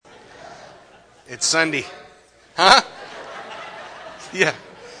It's Sunday. Huh? Yeah.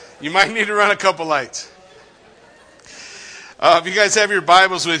 You might need to run a couple lights. If you guys have your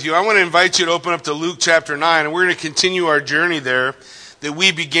Bibles with you, I want to invite you to open up to Luke chapter 9, and we're going to continue our journey there that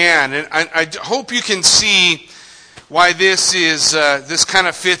we began. And I hope you can see why this kind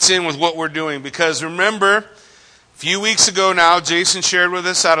of fits in with what we're doing. Because remember, a few weeks ago now, Jason shared with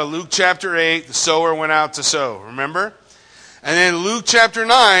us out of Luke chapter 8, the sower went out to sow. Remember? And then Luke chapter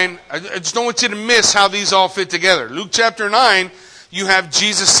 9, I just don't want you to miss how these all fit together. Luke chapter 9, you have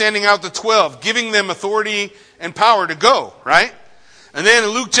Jesus sending out the 12, giving them authority and power to go, right? And then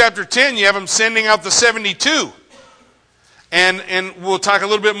in Luke chapter 10, you have him sending out the 72. And we'll talk a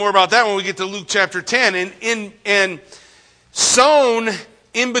little bit more about that when we get to Luke chapter 10. And sown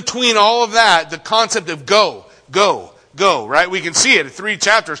in between all of that, the concept of go, right? We can see it in 3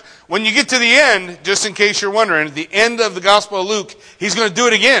 chapters. When you get to the end, just in case you're wondering, at the end of the Gospel of Luke, he's going to do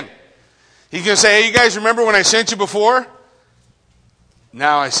it again. He's going to say, hey, you guys remember when I sent you before?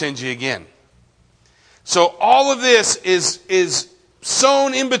 Now I send you again. So all of this is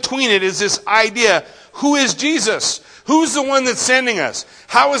sown in between it is this idea, who is Jesus? Who's the one that's sending us?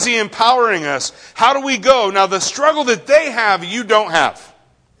 How is he empowering us? How do we go? Now the struggle that they have, you don't have.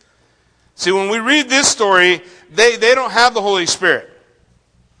 See, when we read this story, they don't have the Holy Spirit.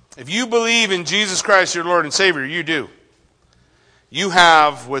 If you believe in Jesus Christ, your Lord and Savior, you do. You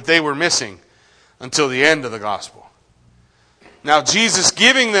have what they were missing until the end of the gospel. Now, Jesus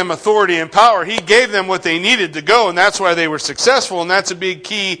giving them authority and power, he gave them what they needed to go, and that's why they were successful, and that's a big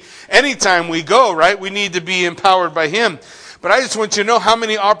key. Anytime we go, right, we need to be empowered by him. But I just want you to know how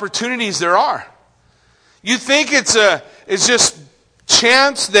many opportunities there are. You think it's just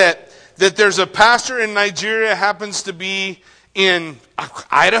chance that there's a pastor in Nigeria happens to be in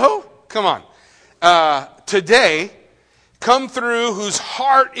Idaho? Come on. Today, come through, whose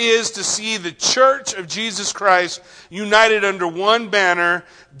heart is to see the church of Jesus Christ united under one banner,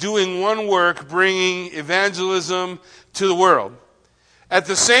 doing one work, bringing evangelism to the world. At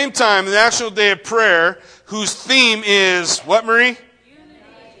the same time, the National Day of Prayer, whose theme is, what, Marie?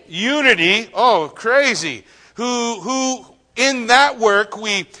 Unity. Oh, crazy. Who in that work,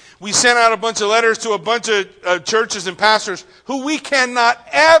 we sent out a bunch of letters to a bunch of churches and pastors who we cannot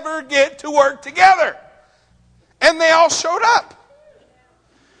ever get to work together. And they all showed up.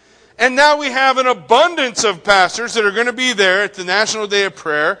 And now we have an abundance of pastors that are going to be there at the National Day of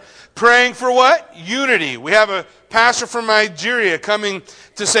Prayer, praying for what? Unity. We have a pastor from Nigeria coming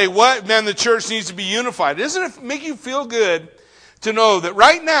to say, what? Man, the church needs to be unified. Doesn't it make you feel good to know that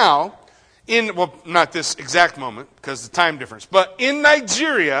right now, not this exact moment, because of the time difference, but in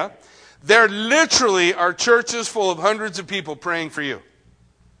Nigeria, there literally are churches full of hundreds of people praying for you.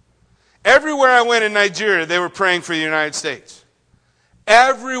 Everywhere I went in Nigeria, they were praying for the United States.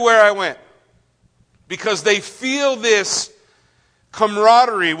 Everywhere I went. Because they feel this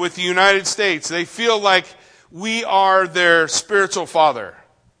camaraderie with the United States. They feel like we are their spiritual father,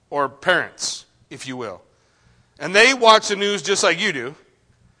 or parents, if you will. And they watch the news just like you do.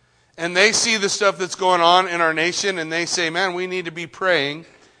 And they see the stuff that's going on in our nation, and they say, man, we need to be praying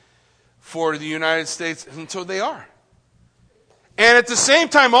for the United States. And so they are. And at the same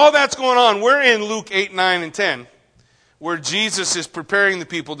time, all that's going on, we're in Luke 8, 9, and 10, where Jesus is preparing the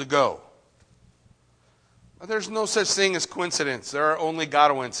people to go. Well, there's no such thing as coincidence. There are only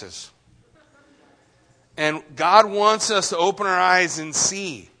Godwinces. And God wants us to open our eyes and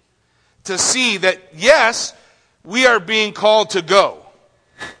see. To see that, yes, we are being called to go.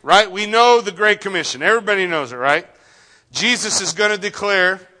 Right? We know the Great Commission. Everybody knows it, right? Jesus is going to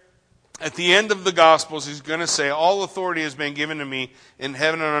declare, at the end of the Gospels, he's going to say, all authority has been given to me in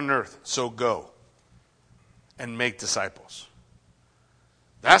heaven and on earth, so go and make disciples.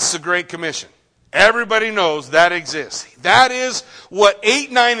 That's the Great Commission. Everybody knows that exists. That is what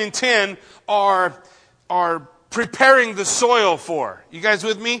 8, 9, and 10 are preparing the soil for. You guys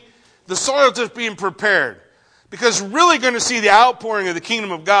with me? The soil just being prepared. Because we're really going to see the outpouring of the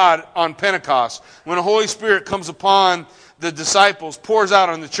kingdom of God on Pentecost, when the Holy Spirit comes upon the disciples, pours out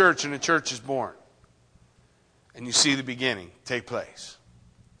on the church, and the church is born. And you see the beginning take place.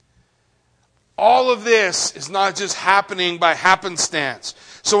 All of this is not just happening by happenstance.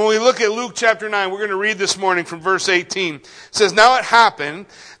 So when we look at Luke chapter 9, we're going to read this morning from verse 18. It says, now it happened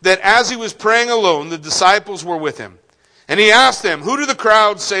that as he was praying alone, the disciples were with him. And he asked them, who do the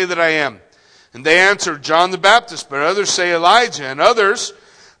crowd say that I am? And they answered, John the Baptist, but others say Elijah, and others,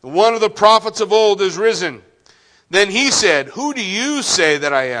 one of the prophets of old is risen. Then he said, who do you say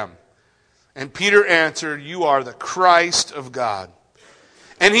that I am? And Peter answered, you are the Christ of God.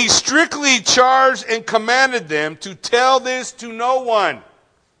 And he strictly charged and commanded them to tell this to no one.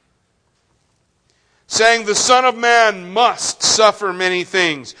 saying, "The Son of Man must suffer many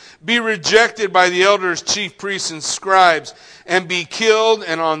things, be rejected by the elders, chief priests, and scribes, and be killed,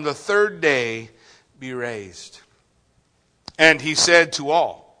 and on the third day be raised." And he said to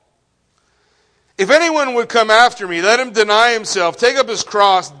all, "If anyone would come after me, let him deny himself, take up his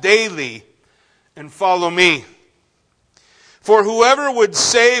cross daily, and follow me. For whoever would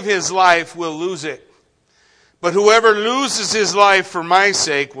save his life will lose it. But whoever loses his life for my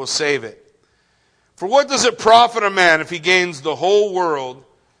sake will save it. For what does it profit a man if he gains the whole world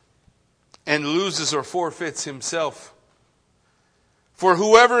and loses or forfeits himself? For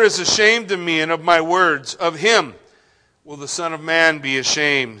whoever is ashamed of me and of my words, of him will the Son of Man be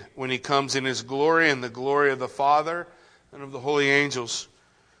ashamed when he comes in his glory and the glory of the Father and of the holy angels.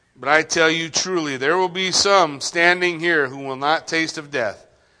 But I tell you truly, there will be some standing here who will not taste of death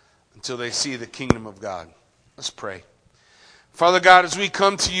until they see the kingdom of God." Let's pray. Father God, as we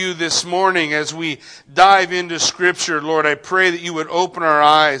come to you this morning, as we dive into Scripture, Lord, I pray that you would open our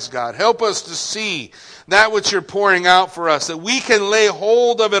eyes, God. Help us to see that which you're pouring out for us, that we can lay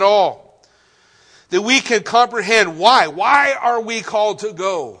hold of it all, that we can comprehend why. Why are we called to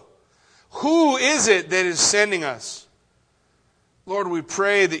go? Who is it that is sending us? Lord, we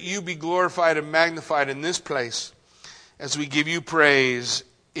pray that you be glorified and magnified in this place as we give you praise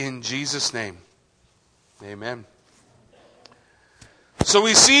in Jesus' name. Amen. So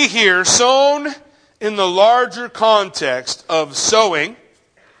we see here, sown in the larger context of sowing,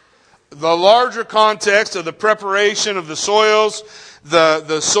 the larger context of the preparation of the soils,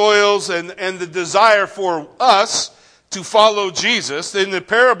 the soils and the desire for us to follow Jesus. In the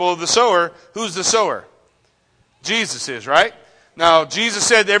parable of the sower, who's the sower? Jesus is, right? Now, Jesus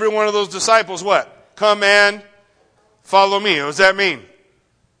said to every one of those disciples, what? Come and follow me. What does that mean?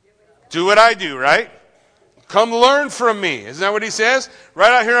 Do what I do, right? Come learn from me. Isn't that what he says?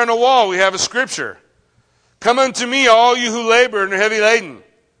 Right out here on the wall we have a scripture. Come unto me, all you who labor and are heavy laden.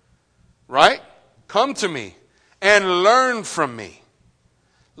 Right? Come to me and learn from me.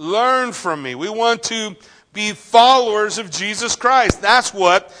 Learn from me. We want to be followers of Jesus Christ. That's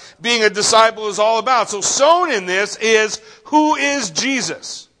what being a disciple is all about. So sown in this is, who is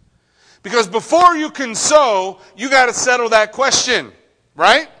Jesus? Because before you can sow, you got to settle that question.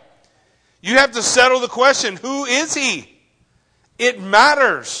 Right? You have to settle the question, who is he? It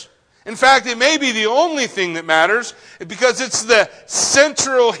matters. In fact, it may be the only thing that matters because it's the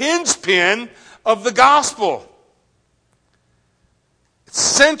central hinge pin of the gospel. It's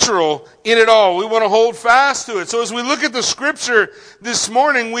central in it all. We want to hold fast to it. So as we look at the scripture this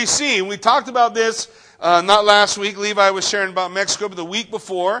morning, we see, and we talked about this not last week. Levi was sharing about Mexico, but the week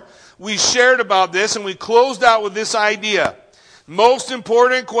before, we shared about this and we closed out with this idea. Most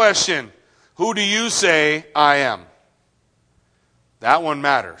important question. Who do you say I am? That one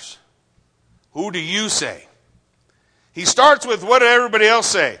matters. Who do you say? He starts with, what did everybody else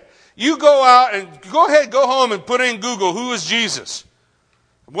say? You go out and go ahead, go home and put in Google, who is Jesus?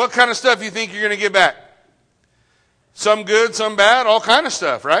 What kind of stuff do you think you're going to get back? Some good, some bad, all kind of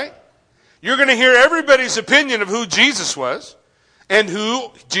stuff, right? You're going to hear everybody's opinion of who Jesus was and who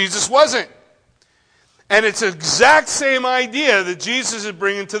Jesus wasn't. And it's the exact same idea that Jesus is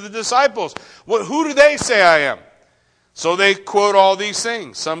bringing to the disciples. Who do they say I am? So they quote all these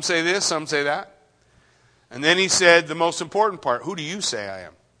things. Some say this, some say that. And then he said the most important part, who do you say I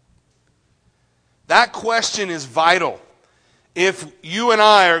am? That question is vital. If you and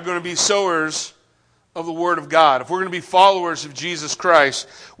I are going to be sowers of the Word of God, if we're going to be followers of Jesus Christ,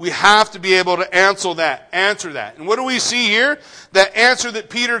 we have to be able to answer that. And what do we see here? That answer that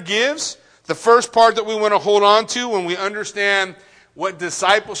Peter gives. The first part that we want to hold on to when we understand what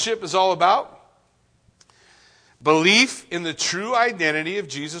discipleship is all about. Belief in the true identity of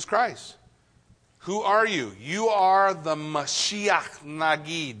Jesus Christ. Who are you? You are the Mashiach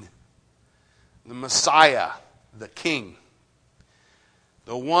Nagid. The Messiah, the King.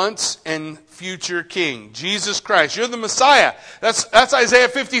 The once and future King. Jesus Christ. You're the Messiah. That's Isaiah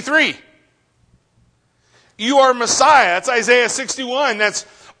 53. You are Messiah. That's Isaiah 61. That's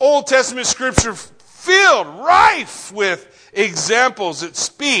Old Testament scripture filled, rife with examples that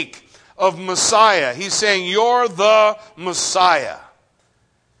speak of Messiah. He's saying, you're the Messiah.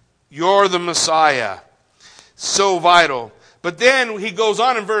 You're the Messiah. So vital. But then he goes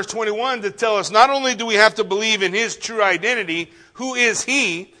on in verse 21 to tell us not only do we have to believe in his true identity, who is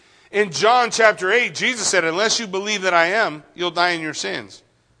he? In John chapter 8, Jesus said, unless you believe that I am, you'll die in your sins.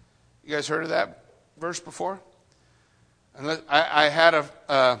 You guys heard of that verse before? I had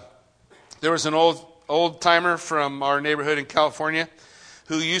there was an old timer from our neighborhood in California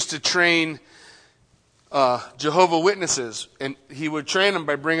who used to train Jehovah's Witnesses, and he would train them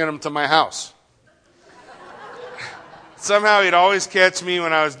by bringing them to my house. Somehow he'd always catch me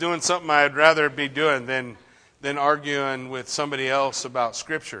when I was doing something I'd rather be doing than arguing with somebody else about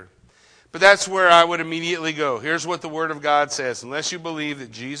Scripture. But that's where I would immediately go. Here's what the Word of God says. Unless you believe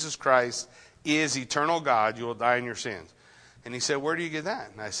that Jesus Christ is eternal God, you will die in your sins. And he said, where do you get that?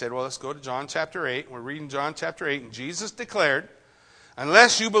 And I said, well, let's go to John chapter 8. We're reading John chapter 8. And Jesus declared,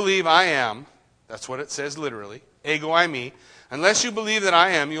 unless you believe I am, that's what it says literally, ego eimi, unless you believe that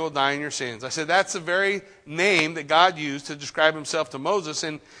I am, you will die in your sins. I said, that's the very name that God used to describe himself to Moses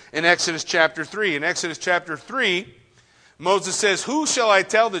in Exodus chapter 3. In Exodus chapter 3, Moses says, who shall I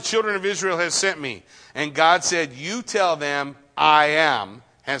tell the children of Israel has sent me? And God said, you tell them I am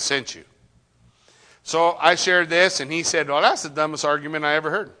has sent you. So I shared this, and he said, well, that's the dumbest argument I ever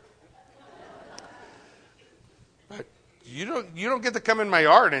heard. But you don't get to come in my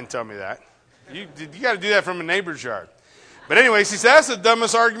yard and tell me that. You got to do that from a neighbor's yard. But anyways, he said, that's the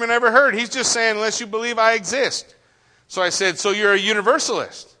dumbest argument I ever heard. He's just saying, unless you believe I exist. So I said, so you're a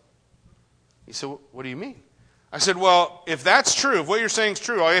universalist? He said, what do you mean? I said, well, if that's true, if what you're saying is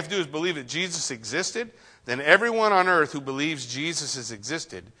true, all you have to do is believe that Jesus existed, then everyone on earth who believes Jesus has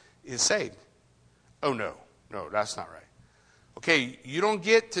existed is saved. Oh, no, that's not right. Okay, you don't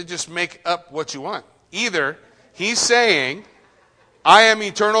get to just make up what you want. Either he's saying, I am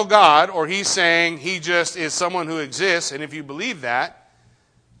eternal God, or he's saying he just is someone who exists, and if you believe that,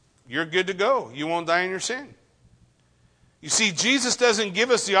 you're good to go. You won't die in your sin. You see, Jesus doesn't give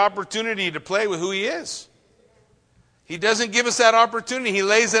us the opportunity to play with who he is. He doesn't give us that opportunity. He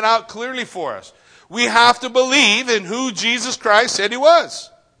lays it out clearly for us. We have to believe in who Jesus Christ said he was.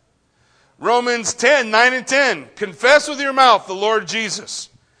 Romans 10, 9 and 10. Confess with your mouth the Lord Jesus.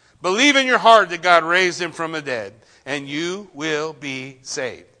 Believe in your heart that God raised him from the dead, and you will be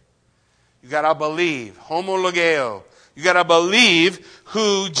saved. You got to believe. Homologeo. You got to believe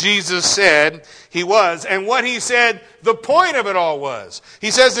who Jesus said he was. And what he said, the point of it all was. He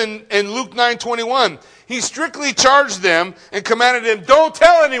says in Luke 9:21, he strictly charged them and commanded them, don't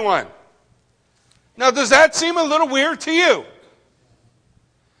tell anyone. Now, does that seem a little weird to you?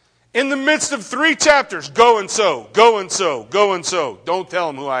 In the midst of 3 chapters, go and sow, go and sow, go and sow. Don't tell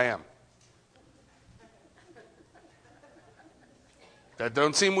them who I am. That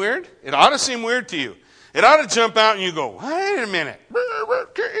don't seem weird? It ought to seem weird to you. It ought to jump out and you go, wait a minute.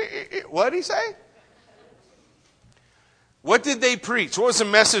 What did he say? What did they preach? What was the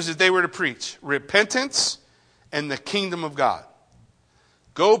message that they were to preach? Repentance and the kingdom of God.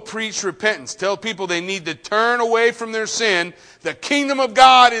 Go preach repentance. Tell people they need to turn away from their sin. The kingdom of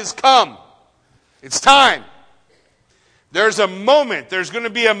God is come. It's time. There's a moment. There's going to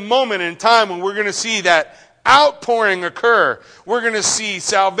be a moment in time when we're going to see that outpouring occur. We're going to see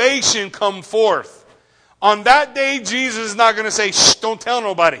salvation come forth. On that day, Jesus is not going to say, shh, don't tell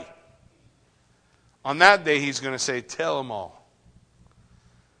nobody. On that day, he's going to say, tell them all.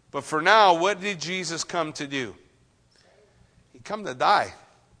 But for now, what did Jesus come to do? He come to die.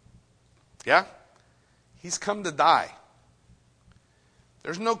 Yeah? He's come to die.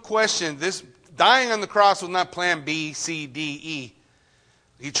 There's no question. This dying on the cross was not plan B, C, D, E.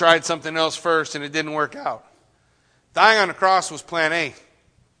 He tried something else first and it didn't work out. Dying on the cross was plan A.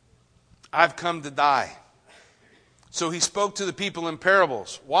 I've come to die. So he spoke to the people in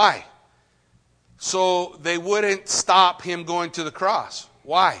parables. Why? So they wouldn't stop him going to the cross.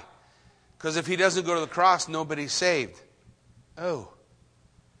 Why? Because if he doesn't go to the cross, nobody's saved. Oh.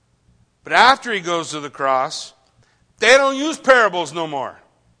 But after he goes to the cross, they don't use parables no more.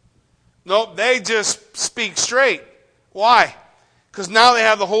 Nope, they just speak straight. Why? Because now they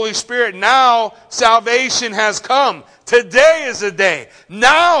have the Holy Spirit. Now salvation has come. Today is the day.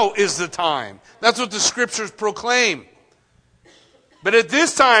 Now is the time. That's what the Scriptures proclaim. But at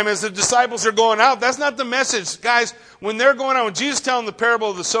this time, as the disciples are going out, that's not the message. Guys, when they're going out, when Jesus is telling the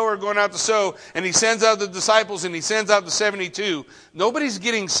parable of the sower going out to sow, and he sends out the disciples and he sends out the 72, nobody's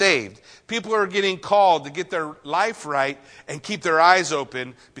getting saved. People are getting called to get their life right and keep their eyes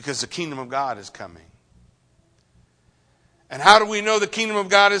open because the kingdom of God is coming. And how do we know the kingdom of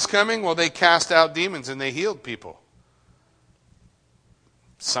God is coming? Well, they cast out demons and they healed people.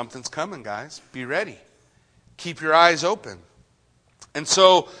 Something's coming, guys. Be ready. Keep your eyes open. And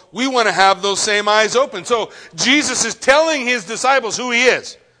so we want to have those same eyes open. So Jesus is telling his disciples who he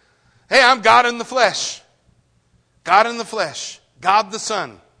is. Hey, I'm God in the flesh. God in the flesh. God the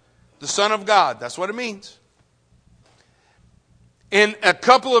Son. The Son of God. That's what it means. In a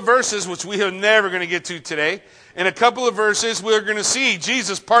couple of verses, which we are never going to get to today, in a couple of verses, we're going to see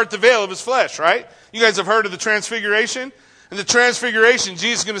Jesus part the veil of his flesh, right? You guys have heard of the transfiguration? In the transfiguration,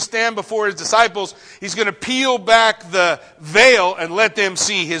 Jesus is going to stand before his disciples. He's going to peel back the veil and let them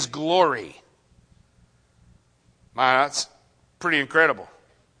see his glory. Wow, that's pretty incredible.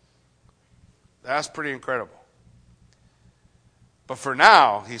 That's pretty incredible. But for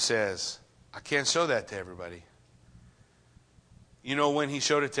now, he says, I can't show that to everybody. You know when he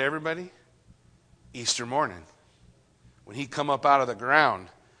showed it to everybody? Easter morning. When he come up out of the ground.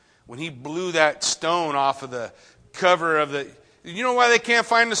 When he blew that stone off of the cover of the... You know why they can't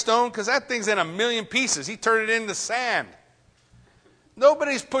find the stone? Because that thing's in a million pieces. He turned it into sand.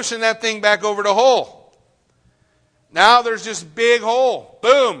 Nobody's pushing that thing back over the hole. Now there's just a big hole.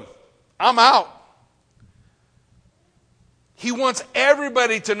 Boom. I'm out. He wants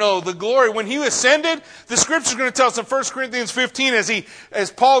everybody to know the glory. When he ascended, the scripture is going to tell us in 1 Corinthians 15,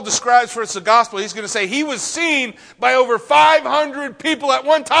 as Paul describes for us the gospel, he's going to say he was seen by over 500 people at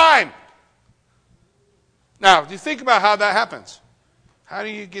one time. Now, do you think about how that happens? How do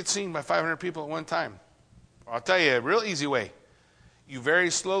you get seen by 500 people at one time? Well, I'll tell you a real easy way. You very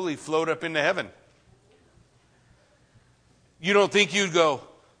slowly float up into heaven. You don't think you'd go,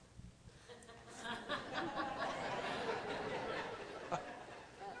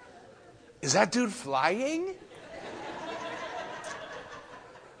 is that dude flying?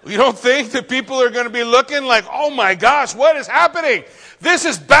 You don't think that people are going to be looking like, oh my gosh, what is happening? This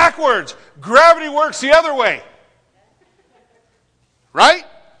is backwards. Gravity works the other way. Right?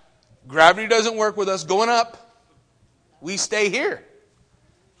 Gravity doesn't work with us going up. We stay here.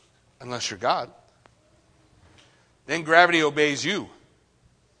 Unless you're God. Then gravity obeys you.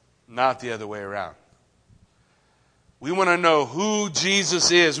 Not the other way around. We want to know who Jesus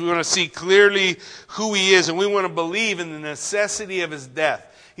is. We want to see clearly who he is. And we want to believe in the necessity of his death.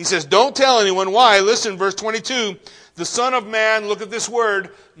 He says, don't tell anyone why. Listen, verse 22. The Son of Man, look at this word,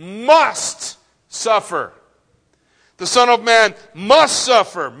 must suffer. The Son of Man must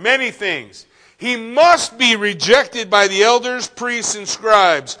suffer many things. He must be rejected by the elders, priests, and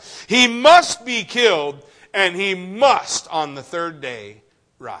scribes. He must be killed, and he must, on the third day,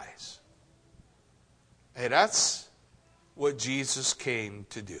 rise. Hey, that's what Jesus came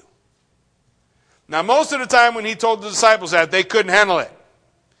to do. Now, most of the time when he told the disciples that, they couldn't handle it.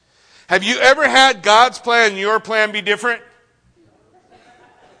 Have you ever had God's plan and your plan be different?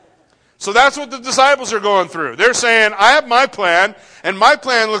 So that's what the disciples are going through. They're saying, I have my plan, and my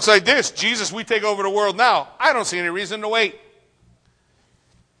plan looks like this. Jesus, we take over the world now. I don't see any reason to wait.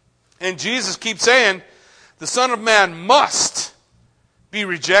 And Jesus keeps saying, the Son of Man must be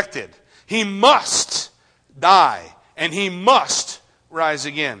rejected. He must die. And he must rise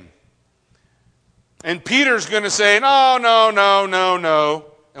again. And Peter's going to say, no.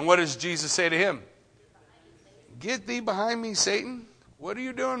 And what does Jesus say to him? Get thee behind me, Satan. What are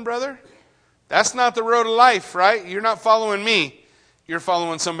you doing, brother? That's not the road of life, right? You're not following me. You're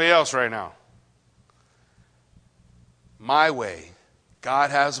following somebody else right now. My way.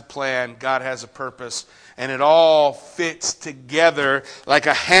 God has a plan. God has a purpose. And it all fits together like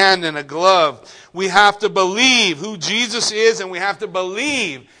a hand in a glove. We have to believe who Jesus is, and we have to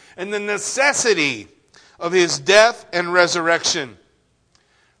believe in the necessity of his death and resurrection.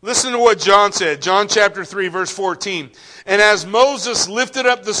 Listen to what John said. John chapter 3, verse 14. And as Moses lifted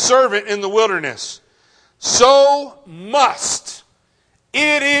up the servant in the wilderness, so must.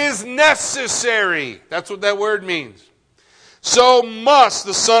 It is necessary. That's what that word means. So must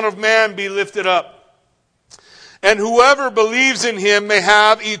the Son of Man be lifted up. And whoever believes in him may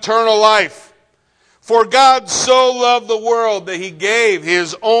have eternal life. For God so loved the world that he gave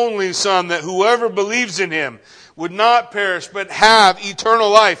his only Son, that whoever believes in him would not perish but have eternal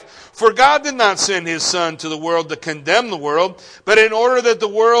life. For God did not send his Son to the world to condemn the world, but in order that the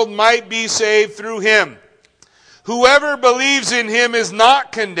world might be saved through him. Whoever believes in him is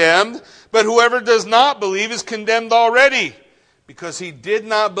not condemned, but whoever does not believe is condemned already, because he did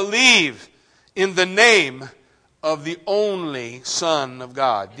not believe in the name of the only Son of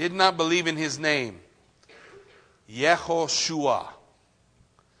God. Did not believe in his name. Yehoshua.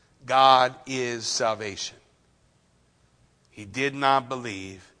 God is salvation. He did not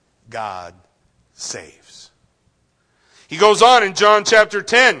believe God saves. He goes on in John chapter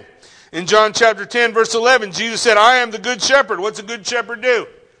 10. In John chapter 10, verse 11, Jesus said, I am the good shepherd. What's a good shepherd do?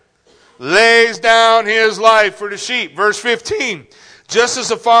 Lays down his life for the sheep. Verse 15, just as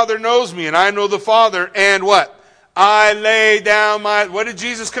the Father knows me, and I know the Father, and what? I lay down my... What did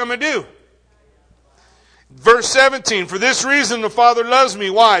Jesus come and do? Verse 17, for this reason the Father loves me.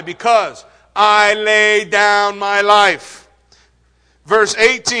 Why? Because I lay down my life. Verse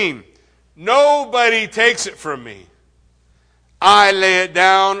 18, nobody takes it from me. I lay it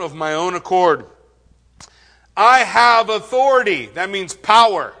down of my own accord. I have authority. That means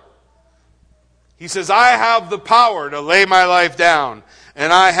power. He says, I have the power to lay my life down,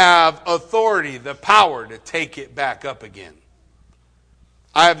 and I have authority, the power to take it back up again.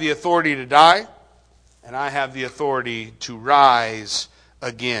 I have the authority to die, and I have the authority to rise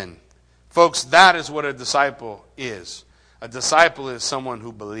again. Folks, that is what a disciple is. A disciple is someone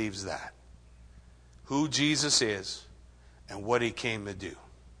who believes that. Who Jesus is and what he came to do.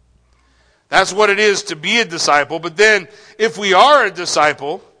 That's what it is to be a disciple. But then, if we are a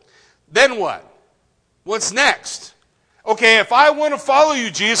disciple, then what? What's next? Okay, if I want to follow you,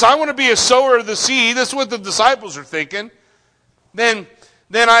 Jesus, I want to be a sower of the seed. That's what the disciples are thinking. Then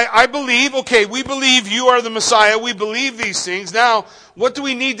I believe, okay, we believe you are the Messiah. We believe these things. Now, what do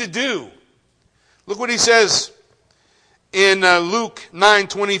we need to do? Look what he says in Luke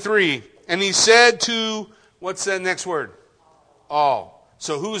 9:23. And he said to, what's that next word? All.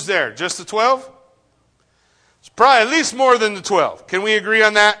 So who's there? Just the 12? It's probably at least more than the 12. Can we agree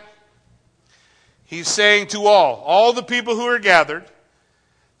on that? He's saying to all the people who are gathered.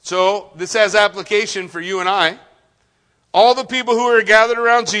 So this has application for you and I. All the people who are gathered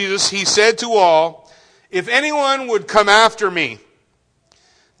around Jesus, he said to all, if anyone would come after me,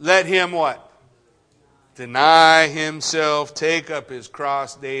 let him what? Deny himself, take up his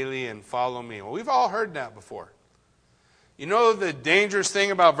cross daily, and follow me. Well, we've all heard that before. You know the dangerous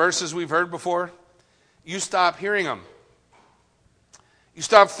thing about verses we've heard before? You stop hearing them. You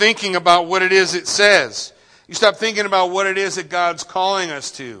stop thinking about what it is it says. You stop thinking about what it is that God's calling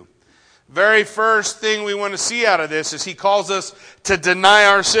us to. Very first thing we want to see out of this is he calls us to deny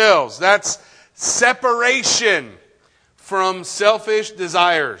ourselves. That's separation from selfish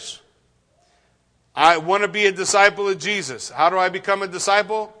desires. I want to be a disciple of Jesus. How do I become a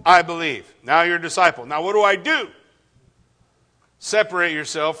disciple? I believe. Now you're a disciple. Now what do I do? Separate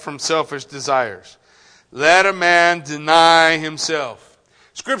yourself from selfish desires. Let a man deny himself.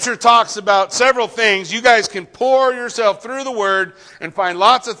 Scripture talks about several things. You guys can pour yourself through the Word and find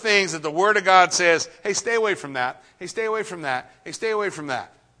lots of things that the Word of God says, hey, stay away from that. Hey, stay away from that. Hey, stay away from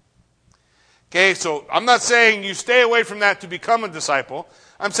that. Okay, so I'm not saying you stay away from that to become a disciple.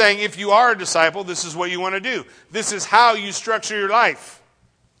 I'm saying if you are a disciple, this is what you want to do. This is how you structure your life.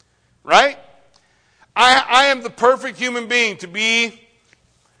 Right? I am the perfect human being to be,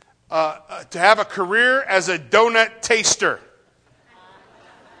 to have a career as a donut taster.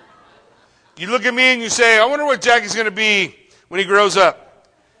 You look at me and you say, I wonder what Jackie's going to be when he grows up.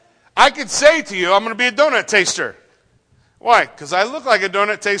 I could say to you, I'm going to be a donut taster. Why? Because I look like a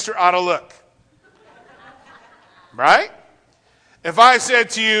donut taster ought to look. Right? If I said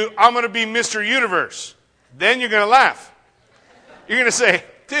to you, I'm going to be Mr. Universe, then you're going to laugh. You're going to say,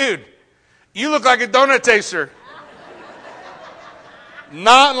 dude, you look like a donut taster.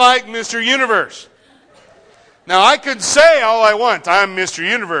 Not like Mr. Universe. Now, I could say all I want, I'm Mr.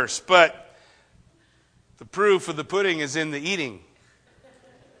 Universe, but the proof of the pudding is in the eating.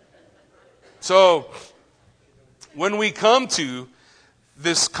 So, when we come to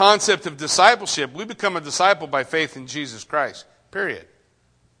this concept of discipleship, we become a disciple by faith in Jesus Christ. Period.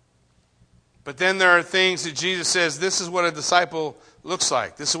 But then there are things that Jesus says, this is what a disciple looks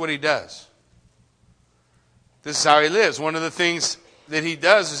like. This is what he does. This is how he lives. One of the things that he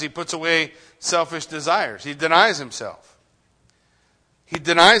does is he puts away selfish desires. He denies himself. He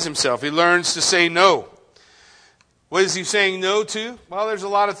denies himself. He learns to say no. What is he saying no to? Well, there's a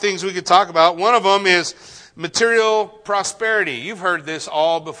lot of things we could talk about. One of them is material prosperity. You've heard this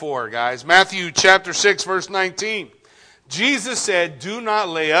all before, guys. Matthew chapter 6, verse 19. Jesus said, do not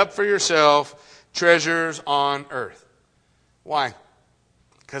lay up for yourself treasures on earth. Why?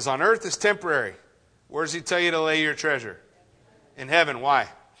 Because on earth is temporary. Where does he tell you to lay your treasure? In heaven. Why?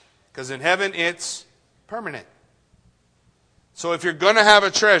 Because in heaven it's permanent. So if you're going to have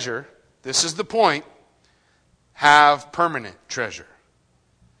a treasure, this is the point, have permanent treasure,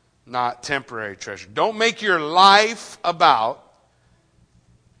 not temporary treasure. Don't make your life about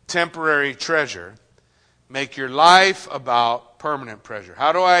temporary treasure. Make your life about permanent treasure.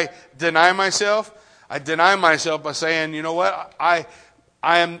 How do I deny myself? I deny myself by saying, you know what? I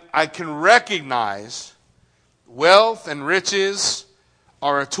can recognize wealth and riches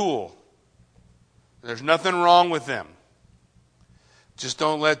are a tool. There's nothing wrong with them. Just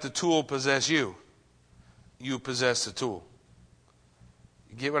don't let the tool possess you. You possess the tool.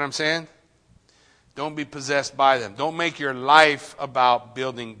 You get what I'm saying? Don't be possessed by them. Don't make your life about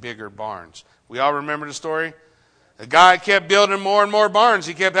building bigger barns. We all remember the story? The guy kept building more and more barns.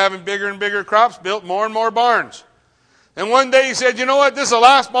 He kept having bigger and bigger crops, built more and more barns. And one day he said, you know what? This is the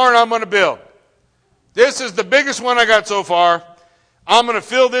last barn I'm going to build. This is the biggest one I got so far. I'm going to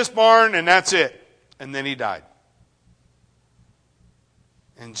fill this barn and that's it. And then he died.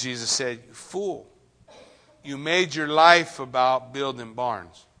 And Jesus said, you fool. You made your life about building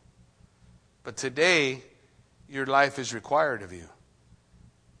barns. But today, your life is required of you.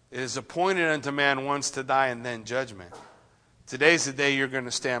 It is appointed unto man once to die and then judgment. Today's the day you're going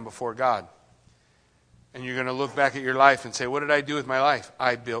to stand before God. And you're going to look back at your life and say, what did I do with my life?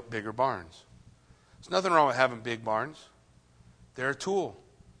 I built bigger barns. There's nothing wrong with having big barns. They're a tool.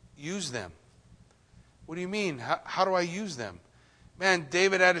 Use them. What do you mean? How do I use them? Man,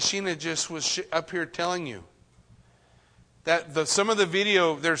 David Adeshina just was up here telling you that some of the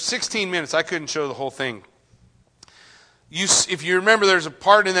video, there's 16 minutes. I couldn't show the whole thing. If you remember, there's a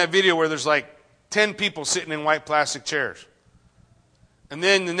part in that video where there's like 10 people sitting in white plastic chairs. And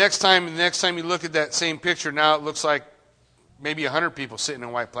then the next time you look at that same picture, now it looks like maybe 100 people sitting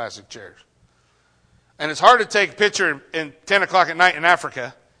in white plastic chairs. And it's hard to take a picture in 10 o'clock at night in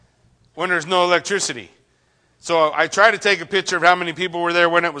Africa when there's no electricity. So I tried to take a picture of how many people were there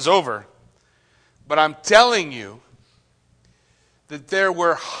when it was over. But I'm telling you that there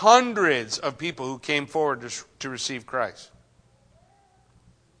were hundreds of people who came forward to receive Christ.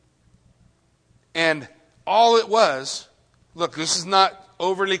 And all it was, look, this is not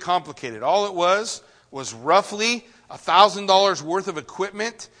overly complicated. All it was roughly $1,000 worth of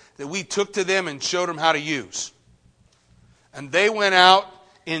equipment that we took to them and showed them how to use. And they went out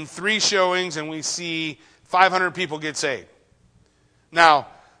in 3 showings and we see 500 people get saved. Now,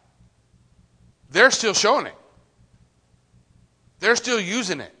 they're still showing it. They're still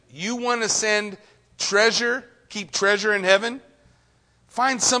using it. You want to send treasure, keep treasure in heaven?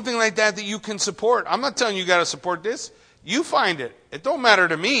 Find something like that you can support. I'm not telling you got to support this. You find it. It don't matter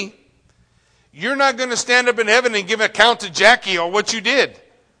to me. You're not going to stand up in heaven and give account to Jackie on what you did.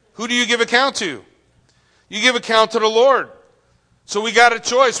 Who do you give account to? You give account to the Lord. So we got a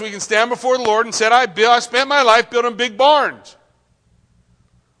choice. We can stand before the Lord and say, I spent my life building big barns.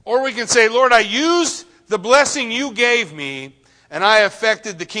 Or we can say, Lord, I used the blessing you gave me and I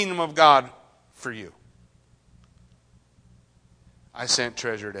affected the kingdom of God for you. I sent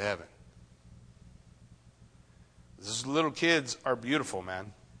treasure to heaven. Those little kids are beautiful,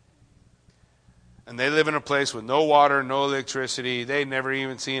 man. And they live in a place with no water, no electricity. They never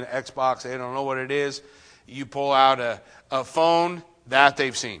even seen an Xbox. They don't know what it is. You pull out a phone, that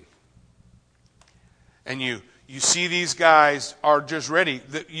they've seen. And you see these guys are just ready.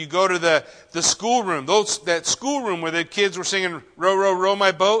 You go to the schoolroom, that schoolroom where the kids were singing, row, row, row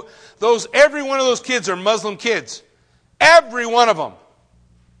my boat. Every one of those kids are Muslim kids. Every one of them.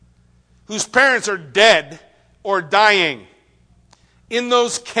 Whose parents are dead or dying. In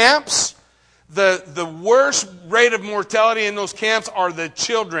those camps, the worst rate of mortality in those camps are the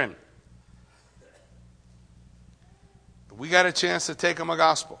children. But we got a chance to take them a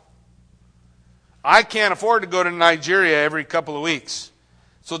gospel. I can't afford to go to Nigeria every couple of weeks.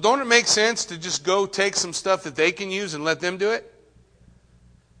 So don't it make sense to just go take some stuff that they can use and let them do it?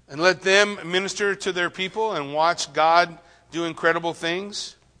 And let them minister to their people and watch God do incredible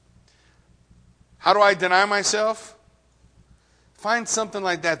things? How do I deny myself? Find something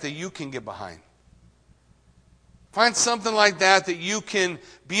like that you can get behind. Find something like that you can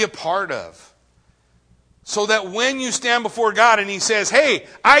be a part of. So that when you stand before God and He says, hey,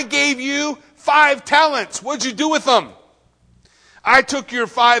 I gave you 5 talents. What'd you do with them? I took your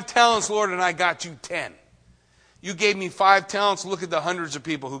 5 talents, Lord, and I got you 10. You gave me 5 talents. Look at the hundreds of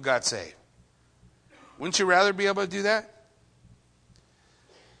people who got saved. Wouldn't you rather be able to do that?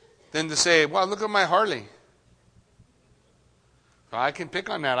 Than to say, well, look at my Harley. I can pick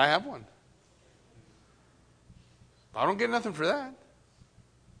on that. I have one. I don't get nothing for that.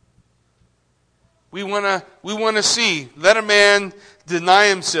 We want to see, let a man deny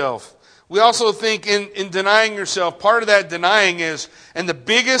himself. We also think in denying yourself, part of that denying is, and the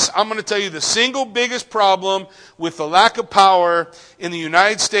biggest, I'm going to tell you, the single biggest problem with the lack of power in the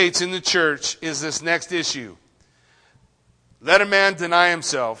United States in the church is this next issue. Let a man deny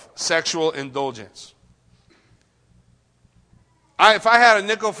himself, sexual indulgence. If I had a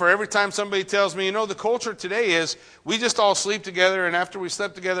nickel for every time somebody tells me, the culture today is we just all sleep together, and after we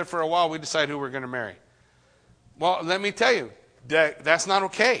slept together for a while, we decide who we're going to marry. Well, let me tell you, that's not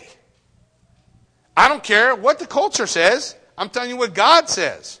okay. I don't care what the culture says. I'm telling you what God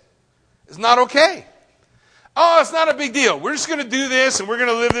says. It's not okay. Oh, it's not a big deal. We're just going to do this, and we're going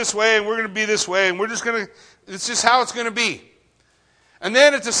to live this way, and we're going to be this way, and it's just how it's going to be. And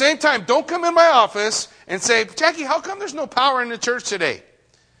then at the same time, don't come in my office and say, Jackie, how come there's no power in the church today?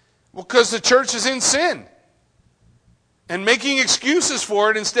 Well, because the church is in sin. And making excuses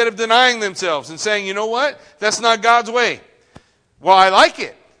for it instead of denying themselves and saying, you know what? That's not God's way. Well, I like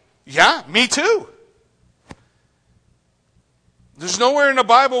it. Yeah, me too. There's nowhere in the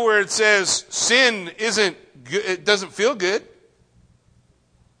Bible where it says sin isn't it doesn't feel good.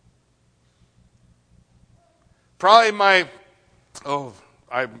 Probably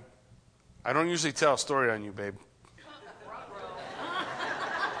I don't usually tell a story on you, babe.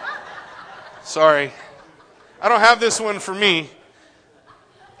 Sorry. I don't have this one for me.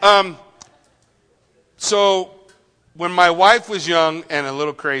 So when my wife was young and a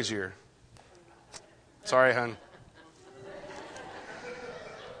little crazier, sorry, hon.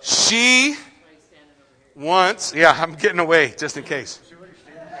 She once, I'm getting away just in case.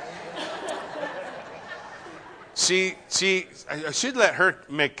 I should let her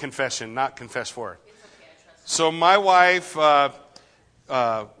make confession, not confess for her. So my wife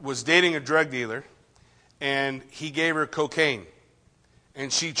was dating a drug dealer, and he gave her cocaine.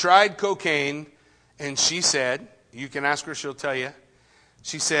 And she tried cocaine, and she said, you can ask her, she'll tell you.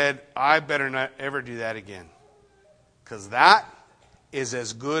 She said, I better not ever do that again. Because that is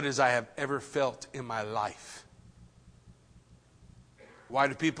as good as I have ever felt in my life. Why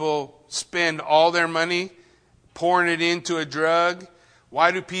do people spend all their money pouring it into a drug?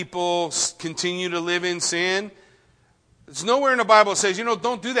 Why do people continue to live in sin? It's nowhere in the Bible that says,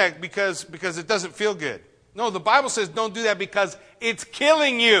 don't do that because it doesn't feel good. No, the Bible says don't do that because it's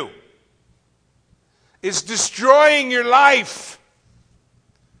killing you. It's destroying your life.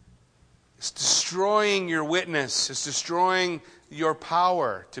 It's destroying your witness. It's destroying your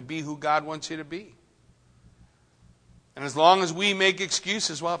power to be who God wants you to be. And as long as we make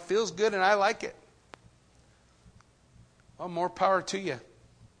excuses, well, it feels good and I like it. Well, more power to you.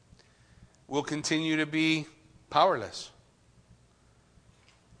 We'll continue to be powerless.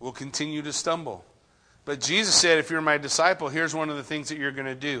 We'll continue to stumble. But Jesus said, if you're my disciple, here's one of the things that you're going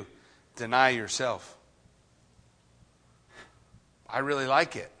to do. Deny yourself. I really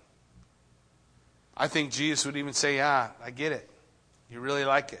like it. I think Jesus would even say, I get it. You really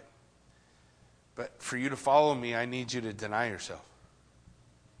like it. But for you to follow me, I need you to deny yourself.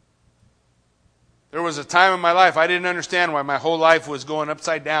 There was a time in my life I didn't understand why my whole life was going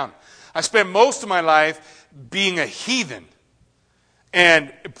upside down. I spent most of my life being a heathen.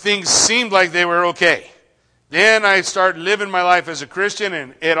 And things seemed like they were okay. Then I started living my life as a Christian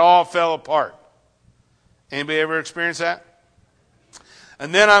and it all fell apart. Anybody ever experienced that?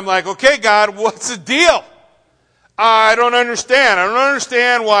 And then I'm like, okay, God, what's the deal? I don't understand. I don't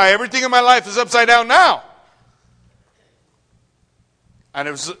understand why everything in my life is upside down now. And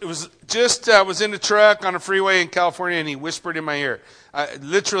I was in the truck on a freeway in California, and he whispered in my ear. I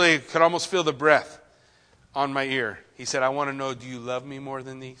literally could almost feel the breath on my ear. He said, I want to know, do you love me more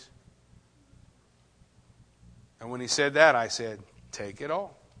than these? And when he said that, I said, take it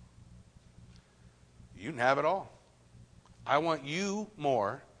all. You can have it all. I want you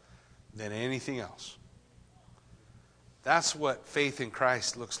more than anything else. That's what faith in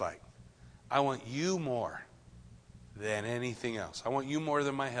Christ looks like. I want you more than anything else. I want you more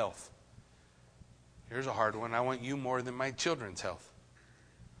than my health. Here's a hard one. I want you more than my children's health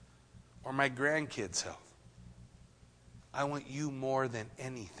or my grandkids' health. I want you more than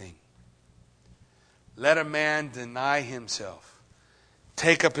anything. Let a man deny himself,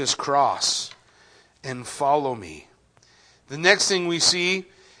 take up his cross, and follow me. The next thing we see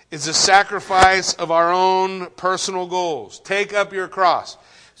is the sacrifice of our own personal goals. Take up your cross.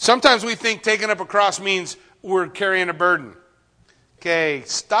 Sometimes we think taking up a cross means we're carrying a burden. Okay,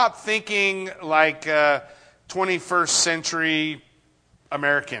 stop thinking like 21st century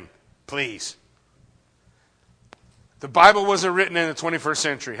American, please. The Bible wasn't written in the 21st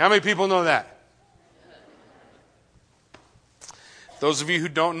century. How many people know that? Those of you who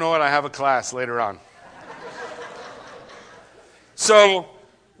don't know it, I have a class later on. So,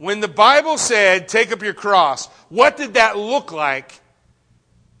 when the Bible said, take up your cross, what did that look like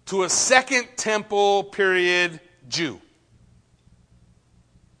to a Second Temple period Jew?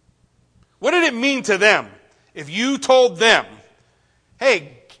 What did it mean to them if you told them,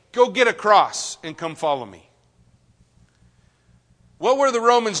 hey, go get a cross and come follow me? What were the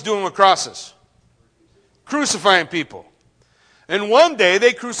Romans doing with crosses? Crucifying people. And one day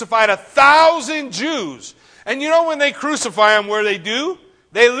they crucified 1,000 Jews. And you know when they crucify them, where they do?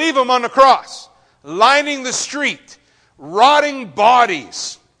 They leave them on the cross, lining the street, rotting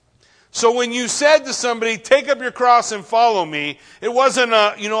bodies. So when you said to somebody, take up your cross and follow me, it wasn't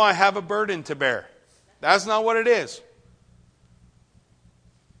I have a burden to bear. That's not what it is.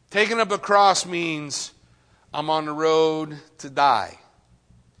 Taking up a cross means I'm on the road to die.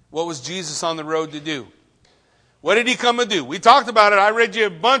 What was Jesus on the road to do? What did he come to do? We talked about it. I read you a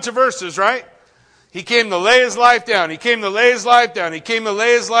bunch of verses, right? He came to lay his life down. He came to lay his life down. He came to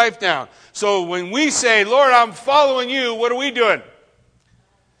lay his life down. So when we say, Lord, I'm following you, what are we doing?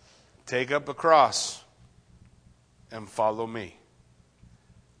 Take up a cross and follow me.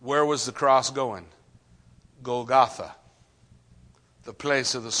 Where was the cross going? Golgotha, the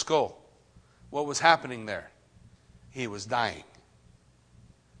place of the skull. What was happening there? He was dying.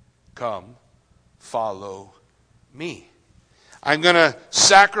 Come, follow me. I'm going to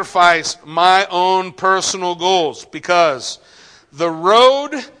sacrifice my own personal goals because the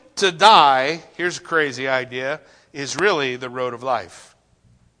road to die, here's a crazy idea, is really the road of life.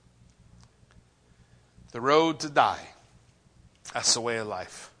 The road to die. That's the way of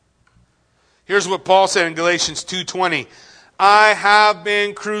life. Here's what Paul said in Galatians 2:20. I have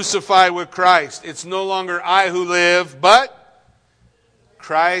been crucified with Christ. It's no longer I who live, but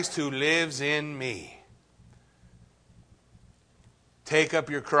Christ who lives in me. Take up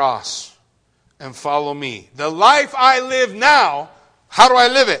your cross and follow me. The life I live now, how do I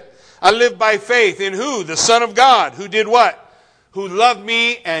live it? I live by faith in who? The Son of God. Who did what? Who loved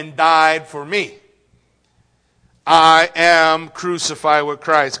me and died for me. I am crucified with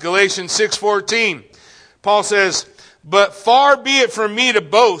Christ. Galatians 6:14. Paul says, but far be it from me to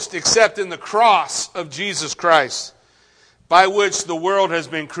boast except in the cross of Jesus Christ, by which the world has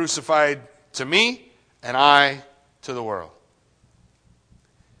been crucified to me and I to the world.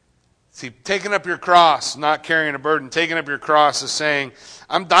 See, taking up your cross, not carrying a burden, taking up your cross is saying,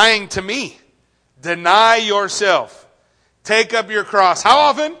 I'm dying to me. Deny yourself. Take up your cross. How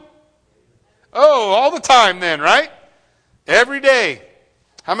often? Oh, all the time then, right? Every day.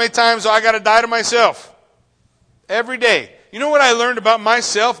 How many times do I got to die to myself? Every day. You know what I learned about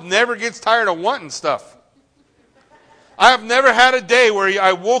myself? Never gets tired of wanting stuff. I have never had a day where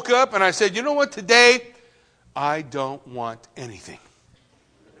I woke up and I said, you know what, today I don't want anything.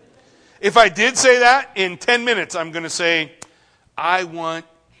 If I did say that, in 10 minutes I'm going to say, I want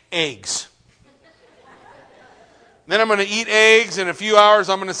eggs. Then I'm going to eat eggs. In a few hours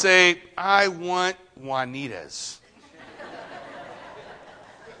I'm going to say, I want Juanitas.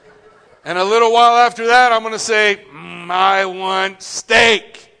 And a little while after that I'm going to say, I want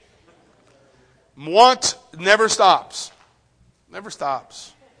steak. Want never stops. Never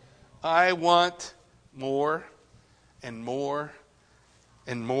stops. I want more and more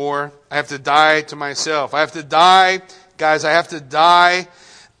and more. I have to die to myself. I have to die, guys, I have to die.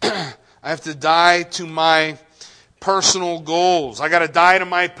 I have to die to my personal goals. I got to die to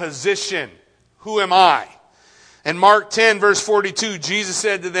my position. Who am I? In Mark 10, verse 42, Jesus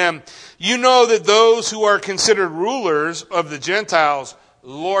said to them, you know that those who are considered rulers of the Gentiles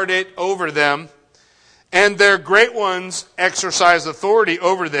lord it over them, and their great ones exercise authority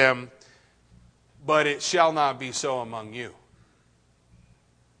over them, but it shall not be so among you.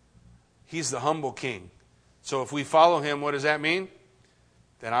 He's the humble king. So if we follow him, what does that mean?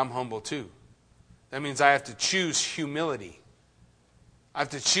 Then I'm humble too. That means I have to choose humility. I have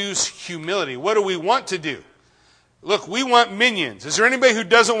to choose humility. What do we want to do? Look, we want minions. Is there anybody who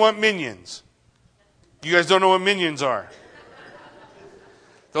doesn't want minions? You guys don't know what minions are?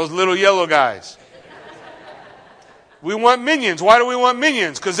 Those little yellow guys. We want minions. Why do we want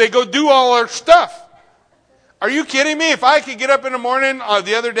minions? Because they go do all our stuff. Are you kidding me? If I could get up in the morning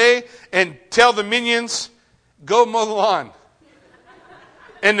the other day and tell the minions, go mow the lawn.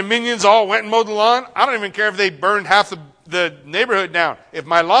 And the minions all went and mowed the lawn. I don't even care if they burned half the neighborhood down. If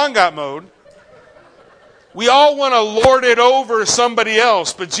my lawn got mowed, we all want to lord it over somebody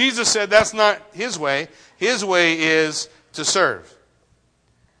else. But Jesus said that's not his way. His way is to serve.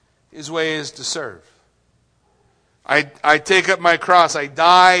 His way is to serve. I take up my cross. I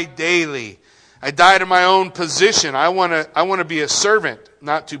die daily. I die to my own position. I want to be a servant,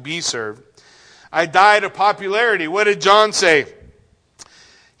 not to be served. I die to popularity. What did John say?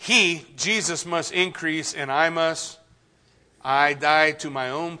 He, Jesus, must increase and I die to my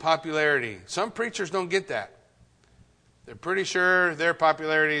own popularity. Some preachers don't get that. They're pretty sure their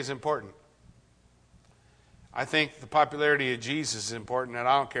popularity is important. I think the popularity of Jesus is important, and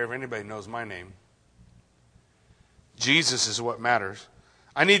I don't care if anybody knows my name. Jesus is what matters.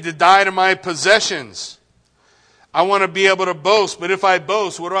 I need to die to my possessions. I want to be able to boast, but if I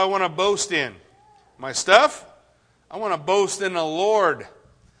boast, what do I want to boast in? My stuff? I want to boast in the Lord.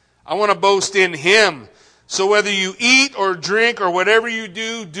 I want to boast in Him. So whether you eat or drink or whatever you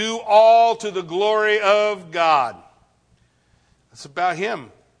do, do all to the glory of God. It's about Him.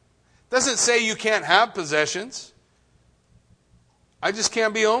 It doesn't say you can't have possessions. I just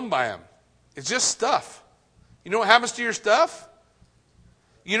can't be owned by Him. It's just stuff. You know what happens to your stuff?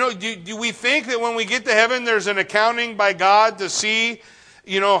 You know, do we think that when we get to heaven there's an accounting by God to see,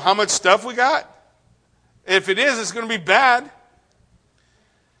 how much stuff we got? If it is, it's going to be bad.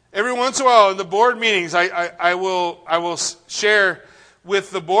 Every once in a while in the board meetings, I will share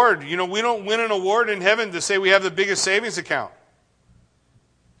with the board. We don't win an award in heaven to say we have the biggest savings account.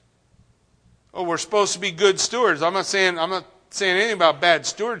 Oh, we're supposed to be good stewards. I'm not saying anything about bad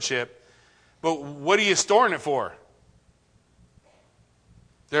stewardship, but what are you storing it for?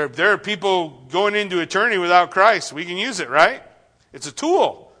 There are people going into eternity without Christ. We can use it, right? It's a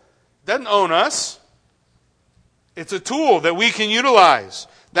tool. It doesn't own us. It's a tool that we can utilize.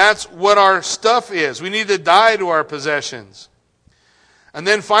 That's what our stuff is. We need to die to our possessions. And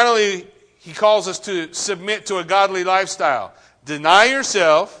then finally, he calls us to submit to a godly lifestyle. Deny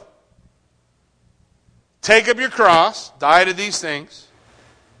yourself. Take up your cross. Die to these things.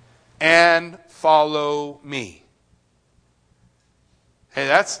 And follow me. Hey,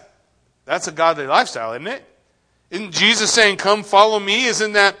 that's a godly lifestyle, isn't it? Isn't Jesus saying, come follow me?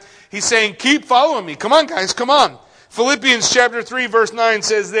 Isn't that, he's saying, keep following me. Come on, guys, come on. Philippians chapter 3, verse 9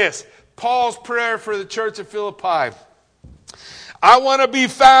 says this. Paul's prayer for the church of Philippi. I want to be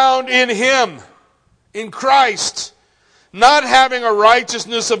found in Him, in Christ, not having a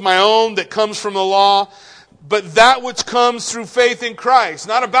righteousness of my own that comes from the law, but that which comes through faith in Christ.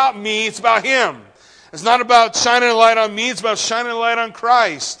 Not about me, it's about Him. It's not about shining a light on me, it's about shining a light on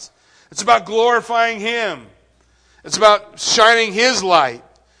Christ. It's about glorifying Him. It's about shining His light.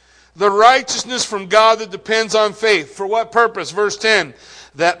 The righteousness from God that depends on faith. For what purpose? Verse 10.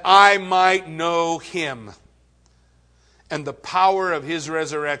 That I might know Him and the power of His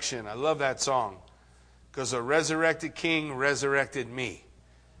resurrection. I love that song. Because a resurrected King resurrected me.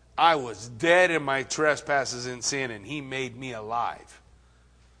 I was dead in my trespasses and sin, and He made me alive.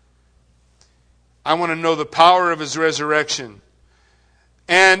 I want to know the power of His resurrection.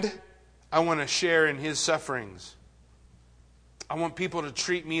 And I want to share in His sufferings. I want people to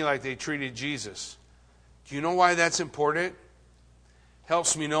treat me like they treated Jesus. Do you know why that's important?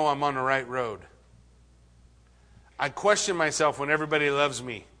 Helps me know I'm on the right road. I question myself when everybody loves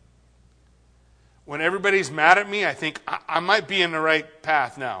me. When everybody's mad at me, I think I might be in the right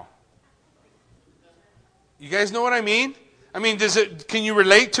path now. You guys know what I mean? Can you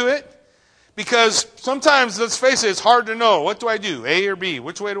relate to it? Because sometimes, let's face it, it's hard to know. What do I do? A or B?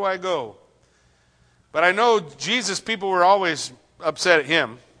 Which way do I go? But I know Jesus, people were always upset at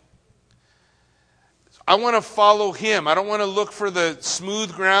Him. I want to follow Him. I don't want to look for the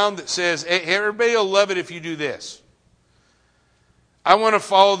smooth ground that says, hey, everybody will love it if you do this. I want to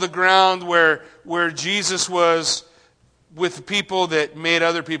follow the ground where Jesus was with the people that made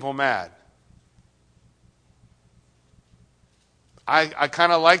other people mad. I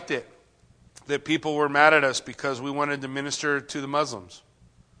kind of liked it that people were mad at us because we wanted to minister to the Muslims.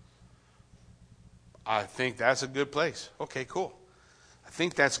 I think that's a good place. Okay, cool. I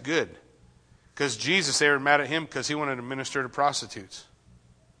think that's good. Because Jesus, they were mad at Him because He wanted to minister to prostitutes.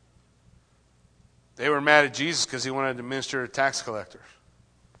 They were mad at Jesus because He wanted to minister to tax collectors.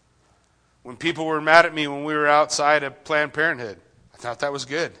 When people were mad at me when we were outside of Planned Parenthood, I thought that was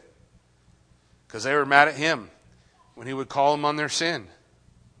good. Because they were mad at Him when He would call them on their sin.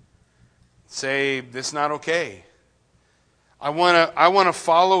 Say, this is not okay. I want to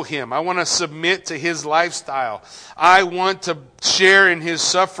follow Him. I want to submit to His lifestyle. I want to share in His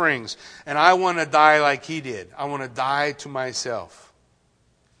sufferings. And I want to die like He did. I want to die to myself.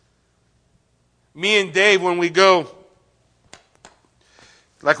 Me and Dave, when we go,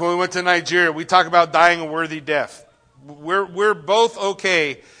 like when we went to Nigeria, we talk about dying a worthy death. We're both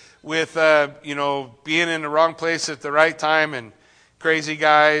okay with being in the wrong place at the right time and crazy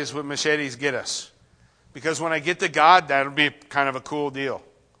guys with machetes get us. Because when I get to God, that'll be kind of a cool deal.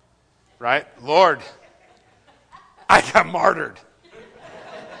 Right? Lord, I got martyred.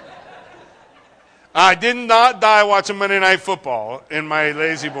 I did not die watching Monday Night Football in my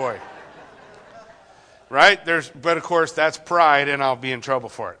lazy boy. Right? But of course, that's pride, and I'll be in trouble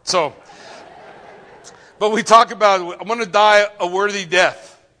for it. So, but we talk about, I'm going to die a worthy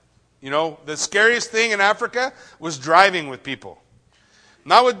death. The scariest thing in Africa was driving with people.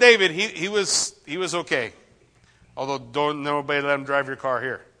 Not with David. He was okay. Although don't nobody let him drive your car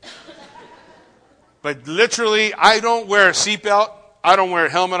here. But literally, I don't wear a seatbelt. I don't wear a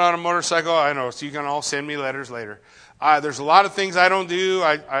helmet on a motorcycle. I know, so you can all send me letters later. There's a lot of things I don't do.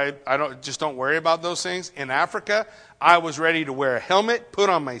 I don't worry about those things. In Africa, I was ready to wear a helmet, put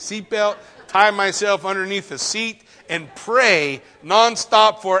on my seatbelt, tie myself underneath the seat, and pray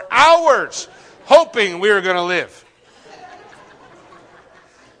nonstop for hours, hoping we were going to live.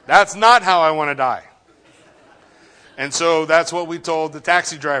 That's not how I want to die. And so that's what we told the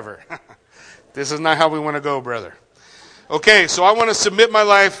taxi driver. This is not how we want to go, brother. Okay, so I want to submit my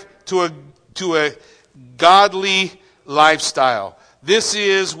life to a godly lifestyle. This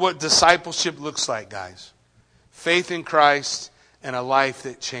is what discipleship looks like, guys. Faith in Christ and a life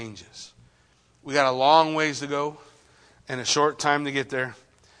that changes. We got a long ways to go and a short time to get there.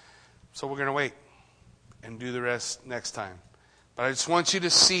 So we're going to wait and do the rest next time. But I just want you to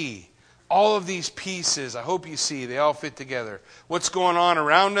see all of these pieces. I hope you see they all fit together. What's going on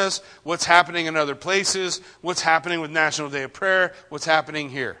around us, what's happening in other places, what's happening with National Day of Prayer, what's happening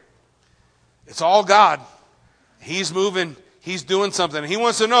here. It's all God. He's moving. He's doing something. He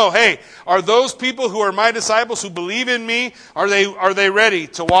wants to know, hey, are those people who are my disciples who believe in me, are they ready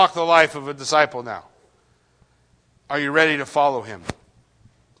to walk the life of a disciple now? Are you ready to follow him?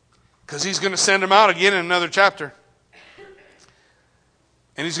 Because he's going to send them out again in another chapter.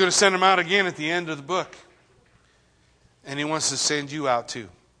 And he's going to send them out again at the end of the book. And he wants to send you out too.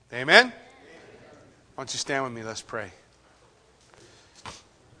 Amen? Why don't you stand with me? Let's pray.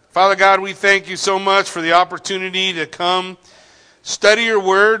 Father God, we thank you so much for the opportunity to come study your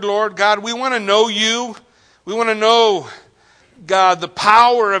word, Lord God. We want to know you. We want to know, God, the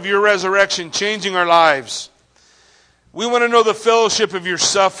power of your resurrection changing our lives. We want to know the fellowship of your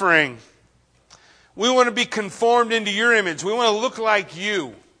suffering. We want to be conformed into your image. We want to look like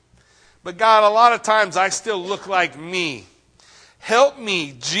you. But God, a lot of times I still look like me. Help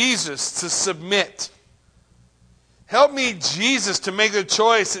me, Jesus, to submit. Help me, Jesus, to make the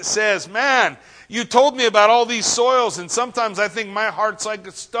choice that says, man, you told me about all these soils, and sometimes I think my heart's like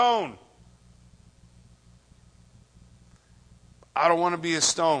a stone. I don't want to be a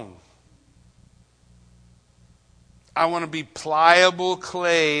stone. I want to be pliable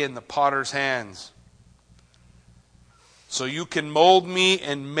clay in the potter's hands. So you can mold me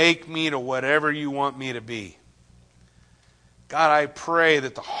and make me to whatever you want me to be. God, I pray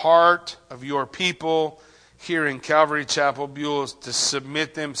that the heart of your people here in Calvary Chapel Buell is to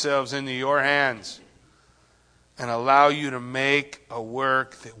submit themselves into your hands and allow you to make a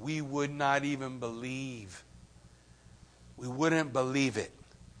work that we would not even believe. We wouldn't believe it.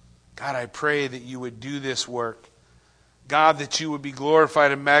 God, I pray that you would do this work. God, that you would be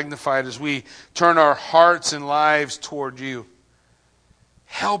glorified and magnified as we turn our hearts and lives toward you.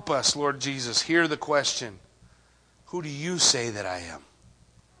 Help us, Lord Jesus, hear the question, who do you say that I am?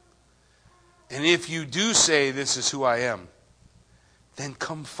 And if you do say this is who I am, then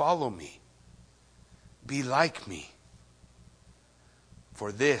come follow me. Be like me.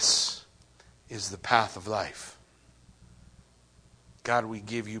 For this is the path of life. God, we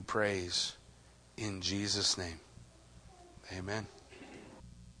give you praise in Jesus' name. Amen.